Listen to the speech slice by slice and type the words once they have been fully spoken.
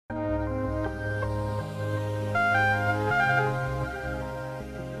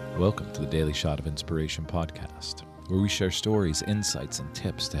Welcome to the Daily Shot of Inspiration podcast, where we share stories, insights, and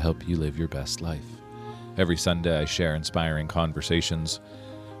tips to help you live your best life. Every Sunday, I share inspiring conversations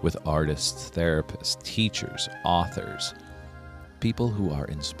with artists, therapists, teachers, authors, people who are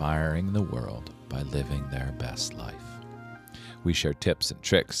inspiring the world by living their best life. We share tips and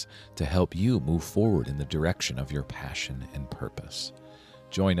tricks to help you move forward in the direction of your passion and purpose.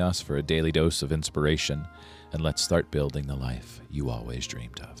 Join us for a daily dose of inspiration, and let's start building the life you always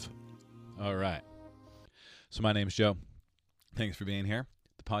dreamed of. All right. So my name's Joe. Thanks for being here.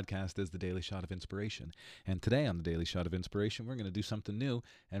 The podcast is the Daily Shot of Inspiration. And today on the Daily Shot of Inspiration, we're going to do something new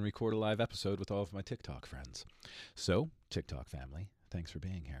and record a live episode with all of my TikTok friends. So, TikTok family, thanks for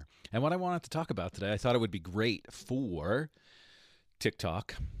being here. And what I wanted to talk about today, I thought it would be great for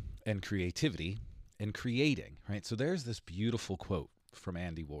TikTok and creativity and creating, right? So there's this beautiful quote from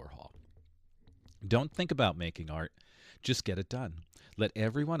Andy Warhol. Don't think about making art, just get it done. Let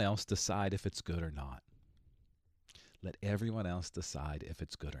everyone else decide if it's good or not. Let everyone else decide if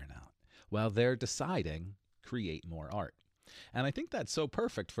it's good or not. While they're deciding, create more art. And I think that's so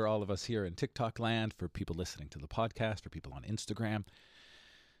perfect for all of us here in TikTok land, for people listening to the podcast, for people on Instagram.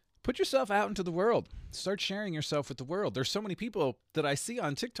 Put yourself out into the world. Start sharing yourself with the world. There's so many people that I see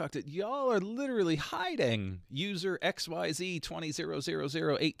on TikTok that y'all are literally hiding. User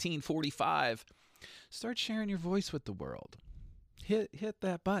XYZ20001845. Start sharing your voice with the world. Hit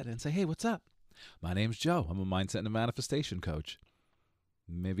that button and say, hey, what's up? My name's Joe. I'm a mindset and a manifestation coach.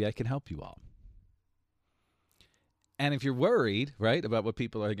 Maybe I can help you all. And if you're worried, right, about what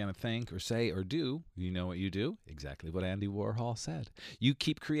people are going to think or say or do, you know what you do? Exactly what Andy Warhol said. You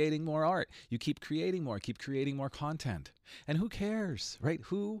keep creating more art. You keep creating more content. And who cares, right?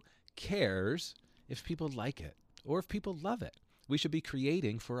 Who cares if people like it or if people love it? We should be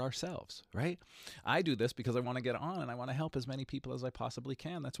creating for ourselves, right? I do this because I want to get on and I want to help as many people as I possibly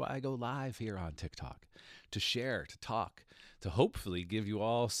can. That's why I go live here on TikTok, to share, to talk, to hopefully give you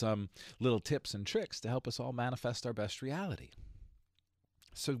all some little tips and tricks to help us all manifest our best reality.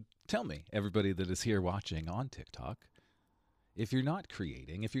 So tell me, everybody that is here watching on TikTok, if you're not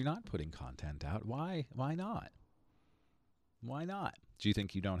creating, if you're not putting content out, why not? Why not? Do you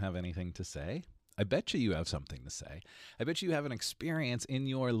think you don't have anything to say? I bet you have something to say. I bet you have an experience in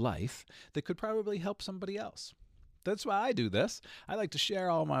your life that could probably help somebody else. That's why I do this. I like to share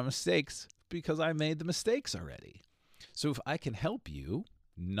all my mistakes because I made the mistakes already. So if I can help you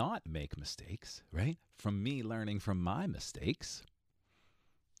not make mistakes, right, from me learning from my mistakes,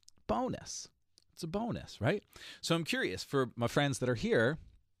 bonus. It's a bonus, right? So I'm curious, for my friends that are here,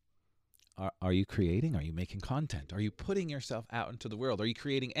 are you creating? Are you making content? Are you putting yourself out into the world? Are you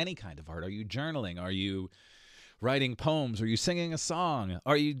creating any kind of art? Are you journaling? Are you writing poems? Are you singing a song?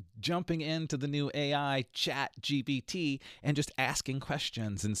 Are you jumping into the new AI chat GPT and just asking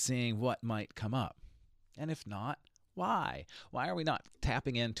questions and seeing what might come up? And if not, why? Why are we not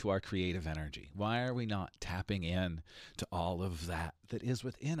tapping into our creative energy? Why are we not tapping in to all of that is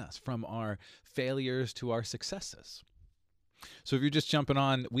within us, from our failures to our successes? So if you're just jumping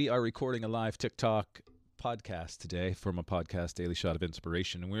on, we are recording a live TikTok podcast today from a podcast, Daily Shot of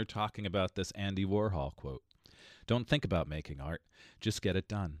Inspiration, and we're talking about this Andy Warhol quote. Don't think about making art, just get it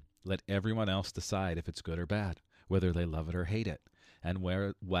done. Let everyone else decide if it's good or bad, whether they love it or hate it. And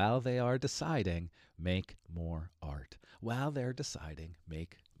while they are deciding, make more art. While they're deciding,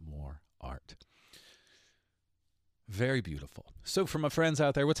 make more art. Very beautiful. So for my friends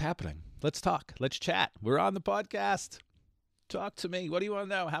out there, what's happening? Let's talk. Let's chat. We're on the podcast. Talk to me. What do you want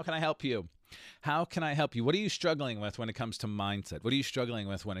to know? How can I help you? How can I help you? What are you struggling with when it comes to mindset? What are you struggling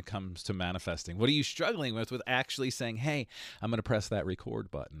with when it comes to manifesting? What are you struggling with actually saying, hey, I'm going to press that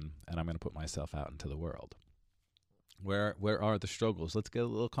record button and I'm going to put myself out into the world? Where are the struggles? Let's get a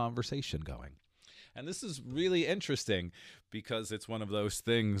little conversation going. And this is really interesting because it's one of those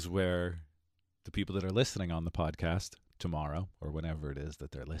things where the people that are listening on the podcast tomorrow or whenever it is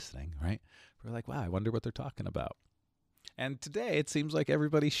that they're listening, right? We're like, wow, I wonder what they're talking about. And today, it seems like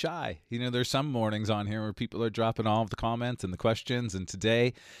everybody's shy. You know, there's some mornings on here where people are dropping all of the comments and the questions. And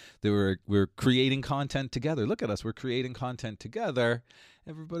today, we're creating content together. Look at us. We're creating content together.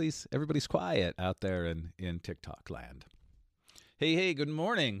 Everybody's quiet out there in TikTok land. Hey, good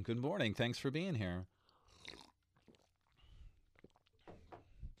morning. Good morning. Thanks for being here.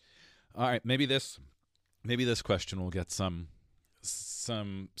 All right, maybe this question will get some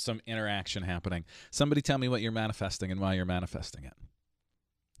interaction happening. Somebody tell me what you're manifesting and why you're manifesting it.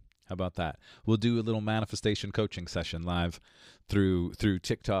 How about that? We'll do a little manifestation coaching session live through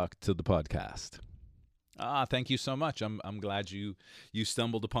TikTok to the podcast. Thank you so much. I'm glad you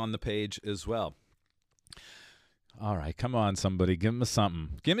stumbled upon the page as well. All right, come on, somebody. Give me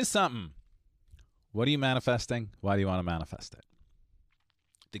something. Give me something. What are you manifesting? Why do you want to manifest it?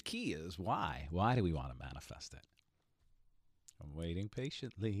 The key is why. Why do we want to manifest it? I'm waiting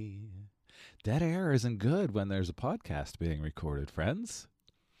patiently. Dead air isn't good when there's a podcast being recorded, friends.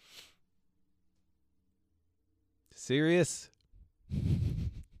 Serious?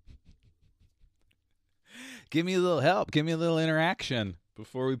 Give me a little help. Give me a little interaction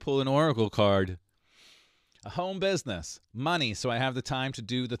before we pull an oracle card. A home business, money, so I have the time to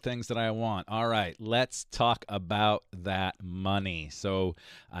do the things that I want. All right, let's talk about that money. So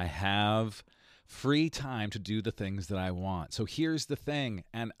I have free time to do the things that I want. So here's the thing,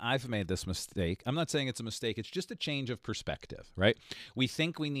 and I've made this mistake. I'm not saying it's a mistake. It's just a change of perspective, right? We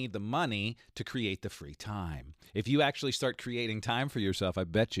think we need the money to create the free time. If you actually start creating time for yourself, I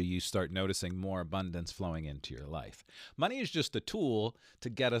bet you start noticing more abundance flowing into your life. Money is just a tool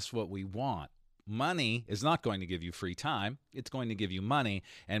to get us what we want. Money is not going to give you free time. It's going to give you money.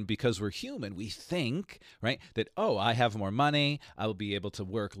 And because we're human, we think, right, that, oh, I have more money, I'll be able to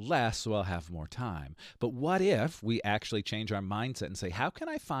work less, so I'll have more time. But what if we actually change our mindset and say, how can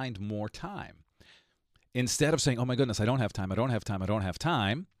I find more time? Instead of saying, oh my goodness, I don't have time, I don't have time, I don't have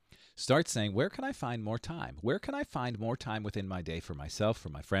time, start saying, where can I find more time? Where can I find more time within my day for myself, for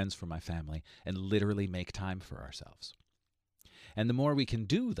my friends, for my family, and literally make time for ourselves? And the more we can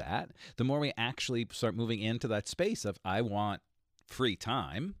do that, the more we actually start moving into that space of, I want free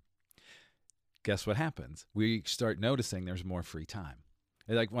time. Guess what happens? We start noticing there's more free time.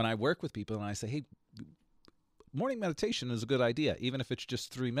 Like when I work with people and I say, hey, morning meditation is a good idea, even if it's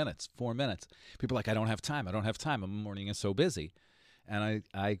just 3 minutes, 4 minutes. People are like, I don't have time. I don't have time. My morning is so busy. And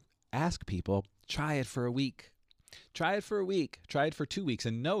I ask people, try it for a week. Try it for a week. Try it for 2 weeks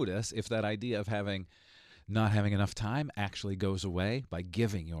and notice if that idea of not having enough time actually goes away by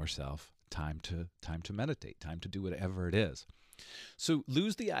giving yourself time to meditate, time to do whatever it is. So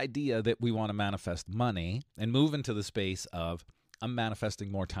lose the idea that we want to manifest money and move into the space of, I'm manifesting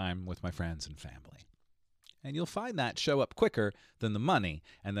more time with my friends and family. And you'll find that show up quicker than the money.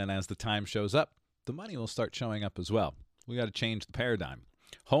 And then as the time shows up, the money will start showing up as well. We got to change the paradigm.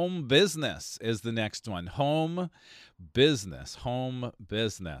 Home business is the next one. Home business.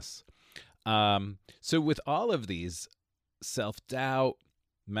 So with all of these, self-doubt,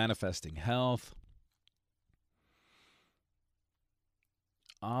 manifesting health,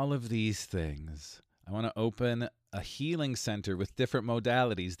 all of these things, I want to open a healing center with different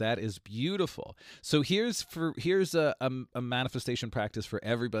modalities. That is beautiful. So here's a manifestation practice for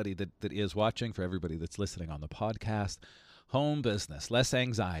everybody that is watching, for everybody that's listening on the podcast. Home business, less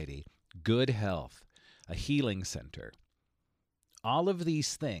anxiety, good health, a healing center. All of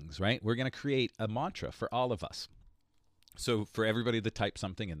these things, right? We're going to create a mantra for all of us. So for everybody that typed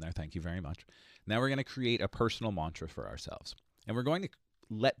something in there, thank you very much. Now we're going to create a personal mantra for ourselves. And we're going to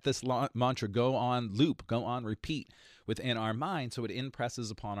let this mantra go on loop, go on repeat within our mind so it impresses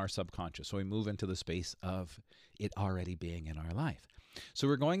upon our subconscious. So we move into the space of it already being in our life. So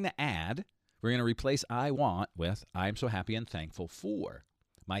we're going to replace I want with I'm so happy and thankful for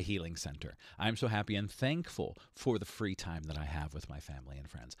my healing center. I'm so happy and thankful for the free time that I have with my family and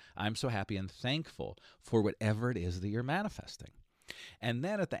friends. I'm so happy and thankful for whatever it is that you're manifesting. And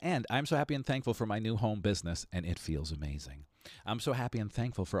then at the end, I'm so happy and thankful for my new home business, and it feels amazing. I'm so happy and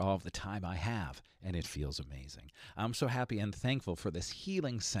thankful for all of the time I have, and it feels amazing. I'm so happy and thankful for this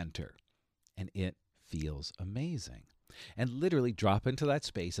healing center, and it feels amazing. And literally drop into that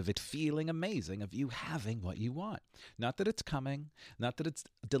space of it feeling amazing, of you having what you want. Not that it's coming, not that it's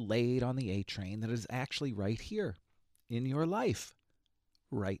delayed on the A train, that it's actually right here in your life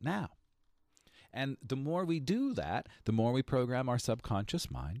right now. And the more we do that, the more we program our subconscious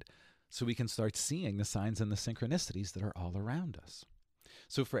mind so we can start seeing the signs and the synchronicities that are all around us.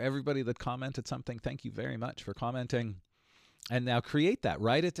 So for everybody that commented something, thank you very much for commenting. And now create that.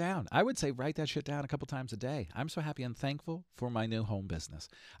 Write it down. I would say write that shit down a couple times a day. I'm so happy and thankful for my new home business.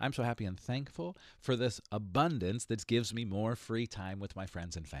 I'm so happy and thankful for this abundance that gives me more free time with my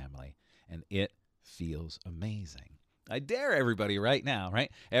friends and family. And it feels amazing. I dare everybody right now,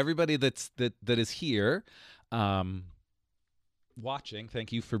 right? Everybody that is here watching,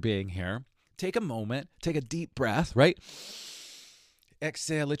 thank you for being here. Take a moment. Take a deep breath, right?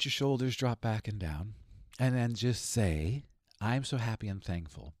 Exhale, let your shoulders drop back and down. And then just say, I'm so happy and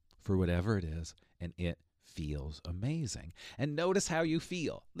thankful for whatever it is, and it feels amazing. And notice how you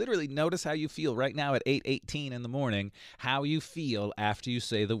feel. Literally notice how you feel right now at 8:18 in the morning, how you feel after you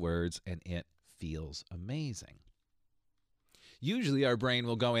say the words, and it feels amazing. Usually our brain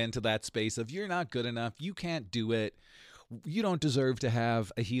will go into that space of you're not good enough, you can't do it, You don't deserve to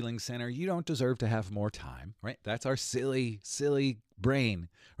have a healing center. You don't deserve to have more time, right? That's our silly, silly brain,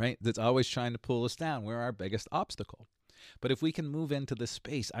 right? That's always trying to pull us down. We're our biggest obstacle. But if we can move into this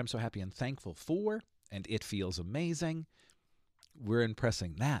space, I'm so happy and thankful for, and it feels amazing, we're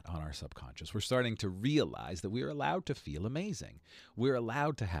impressing that on our subconscious. We're starting to realize that we are allowed to feel amazing. We're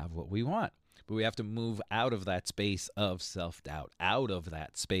allowed to have what we want. But we have to move out of that space of self-doubt, out of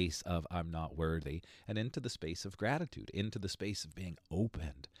that space of I'm not worthy, and into the space of gratitude, into the space of being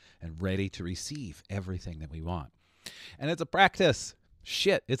opened and ready to receive everything that we want. And it's a practice.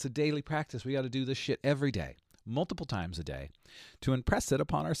 It's a daily practice. We got to do this shit every day, multiple times a day, to impress it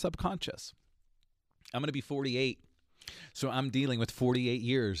upon our subconscious. I'm going to be 48, so I'm dealing with 48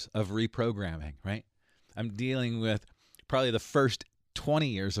 years of reprogramming, right? I'm dealing with probably the first 20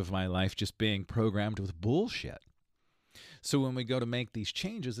 years of my life just being programmed with bullshit. So when we go to make these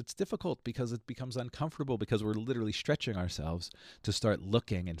changes, it's difficult because it becomes uncomfortable because we're literally stretching ourselves to start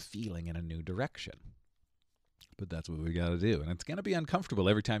looking and feeling in a new direction. But that's what we got to do. And it's going to be uncomfortable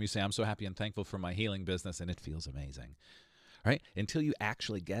every time you say, I'm so happy and thankful for my healing business, and it feels amazing, right? Until you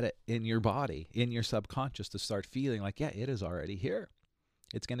actually get it in your body, in your subconscious, to start feeling like, yeah, it is already here.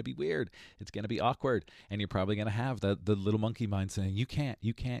 It's going to be weird. It's going to be awkward. And you're probably going to have the little monkey mind saying, you can't.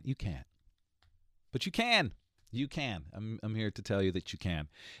 But you can. You can. I'm here to tell you that you can.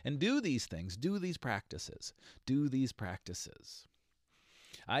 And do these things. Do these practices. Do these practices.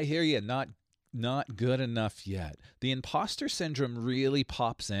 I hear you. Not good enough yet. The imposter syndrome really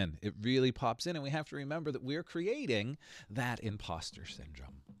pops in. It really pops in. And we have to remember that we're creating that imposter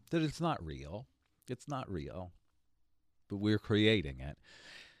syndrome. That it's not real. It's not real. But we're creating it.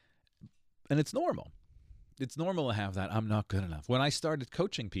 And it's normal. It's normal to have that I'm not good enough. When I started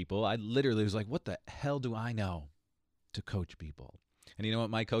coaching people, I literally was like, what the hell do I know to coach people? And you know what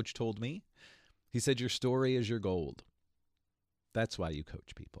my coach told me? He said, your story is your gold. That's why you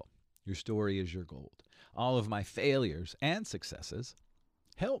coach people. Your story is your gold. All of my failures and successes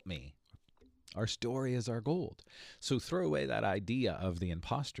help me. Our story is our gold. So throw away that idea of the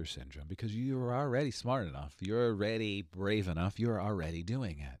imposter syndrome because you're already smart enough. You're already brave enough. You're already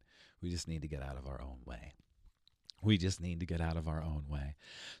doing it. We just need to get out of our own way.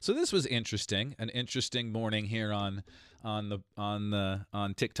 So this was interesting. An interesting morning here on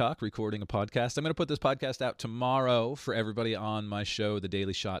TikTok, recording a podcast. I'm going to put this podcast out tomorrow for everybody on my show, The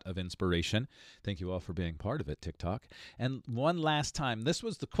Daily Shot of Inspiration. Thank you all for being part of it, TikTok. And one last time, this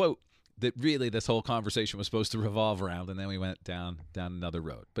was the quote that really this whole conversation was supposed to revolve around, and then we went down another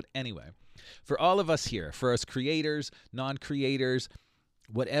road. But anyway, for all of us here, for us creators, non-creators,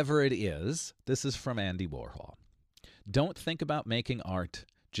 whatever it is, this is from Andy Warhol. Don't think about making art,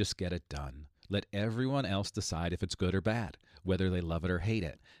 just get it done. Let everyone else decide if it's good or bad, whether they love it or hate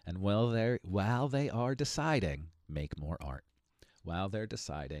it. And while they are deciding, make more art. While they're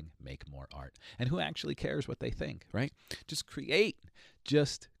deciding, make more art. And who actually cares what they think, right? Just create.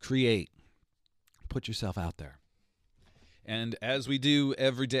 Just create. Put yourself out there. And as we do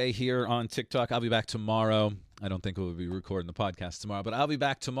every day here on TikTok, I'll be back tomorrow. I don't think we'll be recording the podcast tomorrow, but I'll be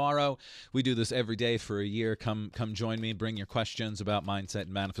back tomorrow. We do this every day for a year. Come join me. Bring your questions about mindset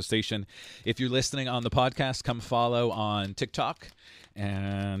and manifestation. If you're listening on the podcast, come follow on TikTok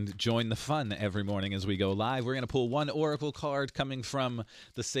and join the fun every morning as we go live. We're going to pull one oracle card coming from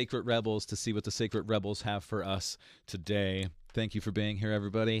the Sacred Rebels to see what the Sacred Rebels have for us today. Thank you for being here,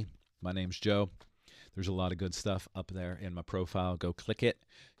 everybody. My name's Joe. There's a lot of good stuff up there in my profile. Go click it.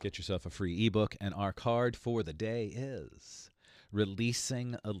 Get yourself a free ebook. And our card for the day is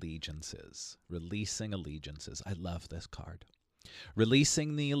Releasing Allegiances. Releasing Allegiances. I love this card.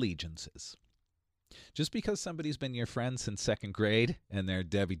 Releasing the allegiances. Just because somebody's been your friend since second grade and they're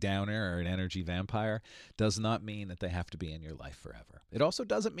Debbie Downer or an energy vampire does not mean that they have to be in your life forever. It also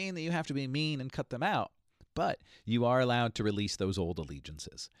doesn't mean that you have to be mean and cut them out. But you are allowed to release those old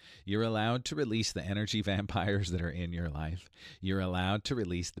allegiances. You're allowed to release the energy vampires that are in your life. You're allowed to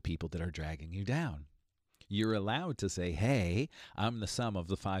release the people that are dragging you down. You're allowed to say, hey, I'm the sum of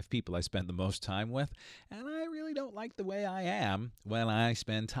the 5 people I spend the most time with, and I really don't like the way I am when I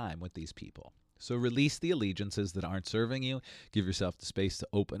spend time with these people. So release the allegiances that aren't serving you. Give yourself the space to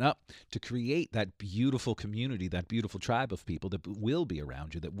open up, to create that beautiful community, that beautiful tribe of people that will be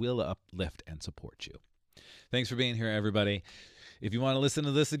around you, that will uplift and support you. Thanks for being here, everybody. If you want to listen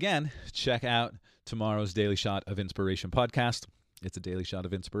to this again, check out tomorrow's Daily Shot of Inspiration podcast. It's a Daily Shot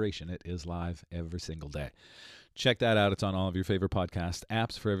of Inspiration. It is live every single day. Check that out. It's on all of your favorite podcast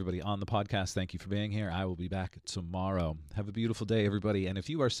apps. For everybody on the podcast, thank you for being here. I will be back tomorrow. Have a beautiful day, everybody. And if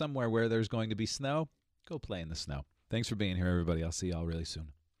you are somewhere where there's going to be snow, go play in the snow. Thanks for being here, everybody. I'll see you all really soon.